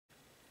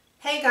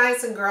Hey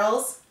guys and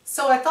girls,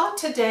 so I thought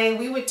today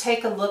we would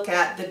take a look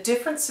at the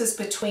differences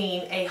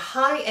between a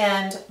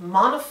high-end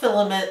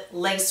monofilament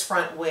lace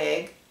front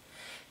wig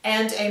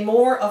and a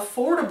more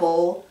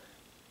affordable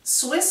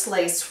Swiss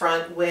lace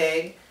front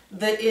wig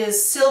that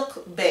is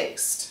silk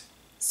based.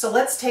 So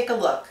let's take a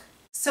look.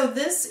 So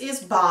this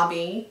is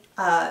Bobbi.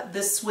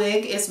 This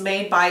wig is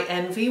made by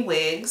Envy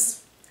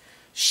Wigs.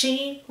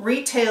 She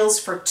retails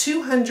for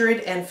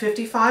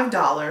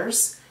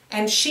 $255.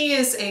 And she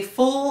is a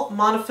full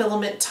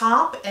monofilament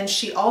top, and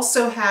she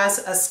also has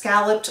a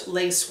scalloped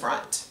lace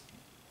front.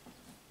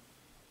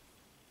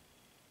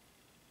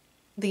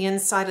 The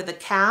inside of the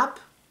cap,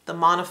 the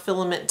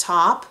monofilament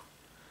top,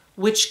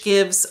 which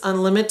gives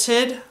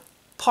unlimited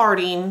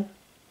parting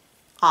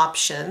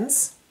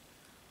options.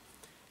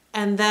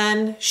 And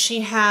then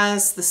she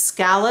has the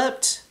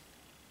scalloped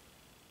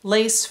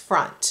lace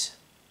front,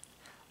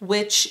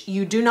 which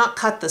you do not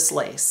cut this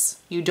lace.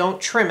 You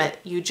don't trim it.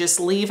 You just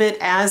leave it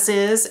as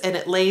is, and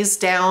it lays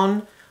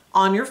down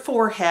on your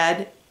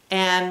forehead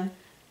and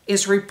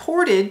is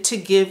reported to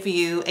give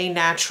you a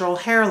natural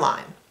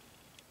hairline.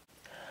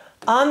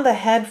 On the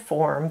head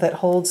form that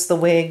holds the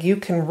wig, you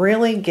can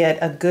really get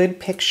a good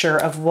picture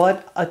of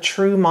what a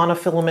true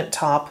monofilament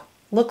top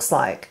looks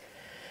like.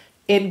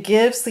 It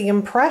gives the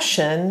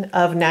impression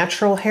of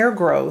natural hair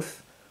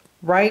growth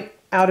right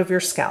out of your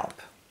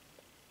scalp.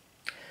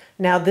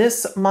 Now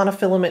this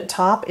monofilament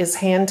top is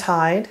hand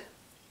tied.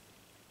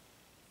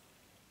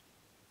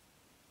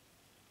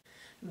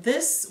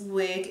 This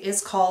wig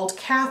is called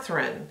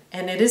Catherine,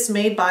 and it is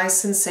made by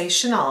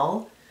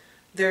Sensationnel,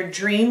 their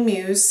Dream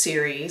Muse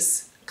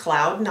series,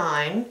 Cloud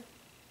 9.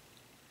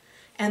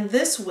 And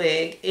this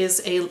wig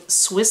is a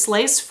Swiss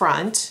lace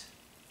front,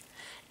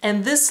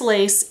 and this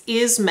lace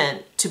is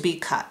meant to be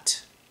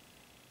cut.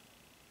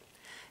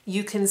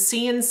 You can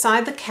see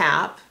inside the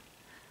cap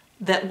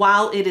that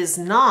while it is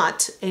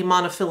not a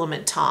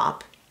monofilament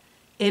top,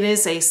 it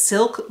is a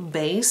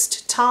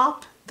silk-based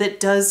top that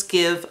does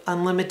give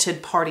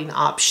unlimited parting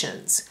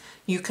options.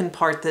 You can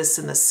part this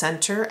in the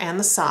center and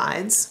the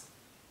sides.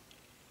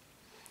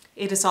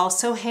 It is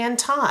also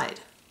hand-tied.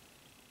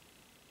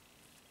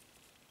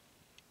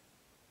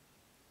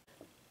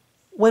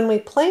 When we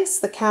place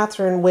the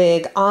Catherine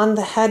wig on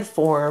the head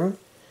form,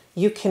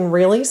 you can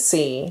really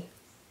see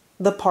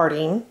the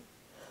parting,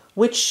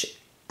 which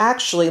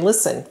actually,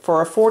 listen,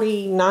 for a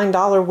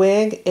 $49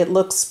 wig, it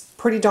looks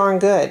pretty darn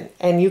good,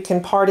 and you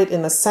can part it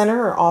in the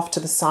center or off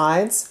to the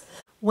sides.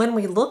 When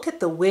we look at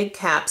the wig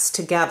caps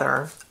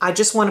together, I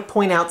just want to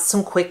point out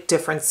some quick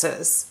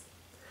differences.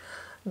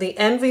 The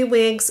Envy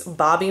Wigs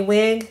Bobbi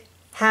wig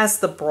has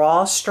the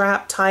bra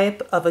strap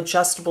type of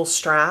adjustable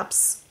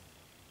straps.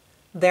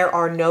 There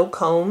are no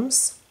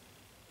combs.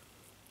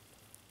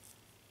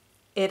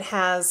 It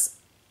has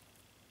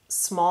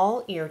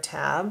small ear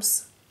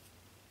tabs.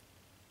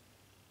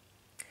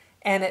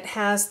 And it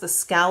has the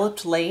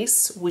scalloped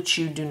lace, which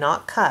you do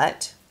not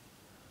cut,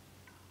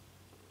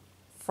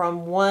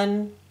 from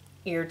one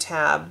ear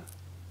tab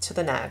to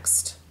the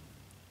next.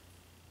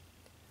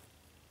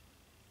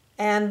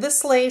 And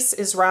this lace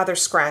is rather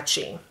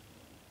scratchy.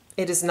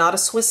 It is not a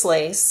Swiss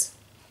lace.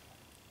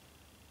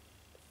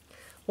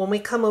 When we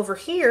come over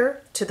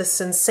here to the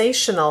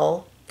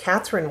Sensationnel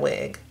Catherine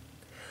wig,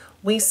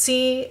 we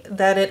see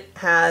that it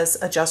has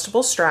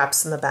adjustable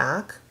straps in the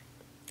back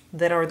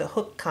that are the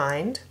hook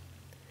kind.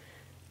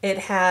 It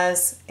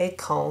has a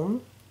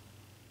comb.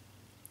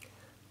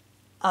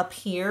 Up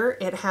here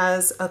it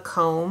has a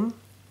comb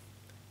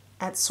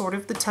at sort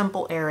of the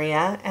temple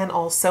area and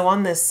also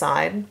on this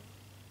side.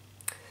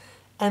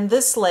 And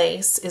this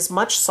lace is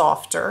much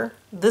softer.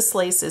 This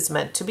lace is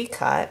meant to be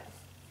cut.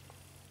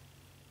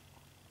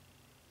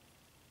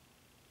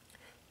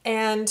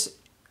 And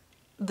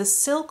the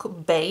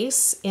silk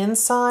base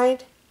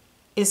inside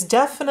is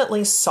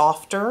definitely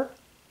softer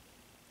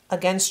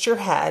against your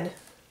head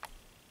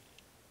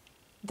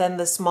than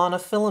this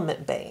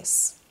monofilament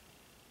base.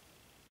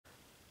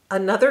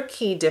 Another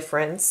key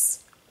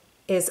difference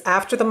is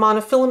after the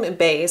monofilament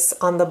base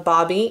on the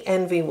Bobbi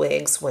Envy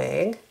Wigs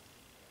wig,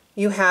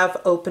 you have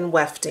open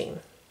wefting.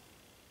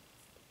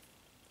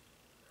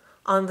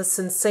 On the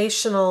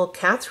Sensationnel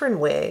Catherine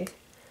wig,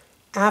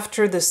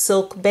 after the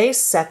silk base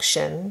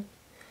section,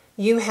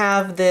 you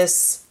have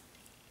this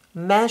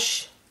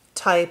mesh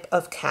type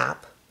of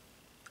cap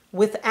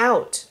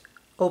without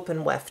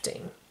open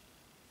wefting.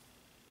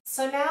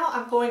 So now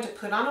I'm going to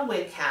put on a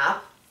wig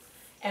cap,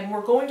 and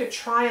we're going to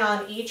try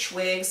on each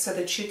wig so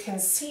that you can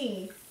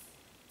see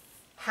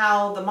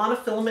how the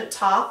monofilament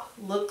top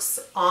looks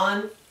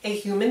on a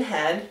human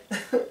head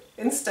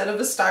instead of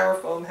a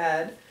styrofoam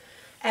head,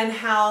 and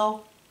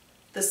how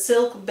the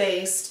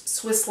silk-based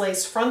Swiss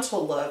lace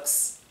frontal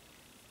looks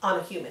on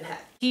a human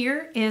head.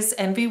 Here is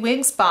Envy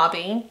Wigs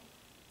Bobbi,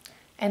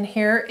 and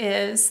here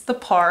is the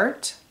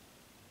part.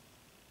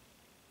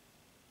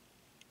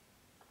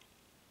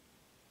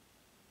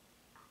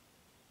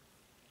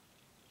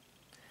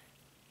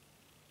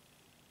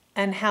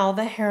 And how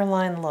the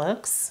hairline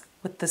looks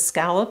with the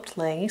scalloped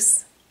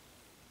lace.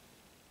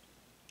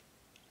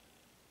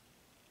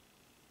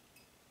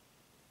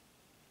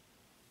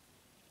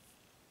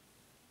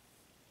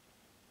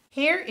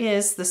 Here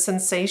is the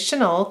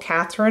Sensationnel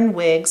Catherine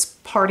Wigs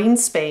parting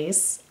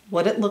space,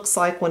 what it looks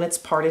like when it's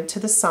parted to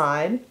the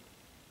side.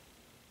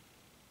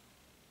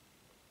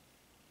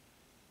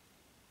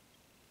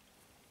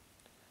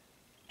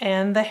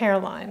 And the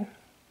hairline.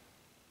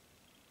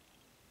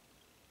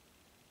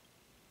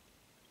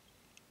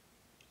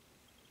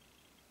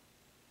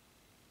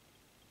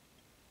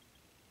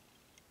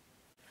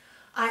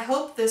 I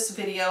hope this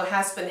video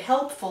has been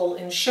helpful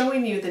in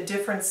showing you the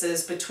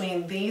differences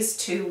between these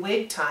two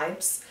wig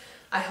types.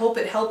 I hope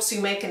it helps you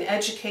make an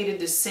educated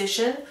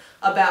decision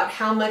about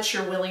how much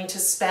you're willing to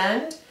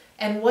spend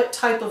and what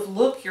type of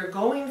look you're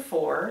going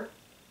for.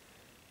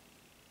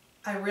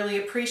 I really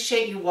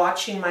appreciate you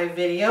watching my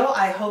video.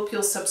 I hope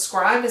you'll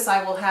subscribe, as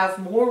I will have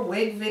more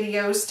wig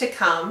videos to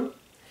come.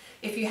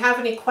 If you have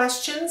any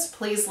questions,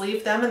 please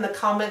leave them in the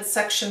comments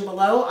section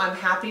below. I'm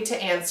happy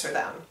to answer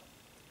them.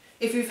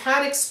 If you've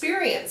had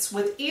experience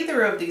with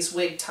either of these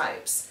wig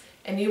types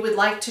and you would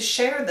like to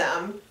share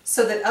them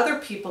so that other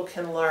people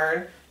can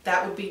learn,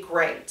 that would be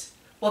great.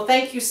 Well,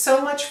 thank you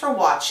so much for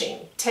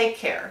watching. Take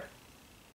care.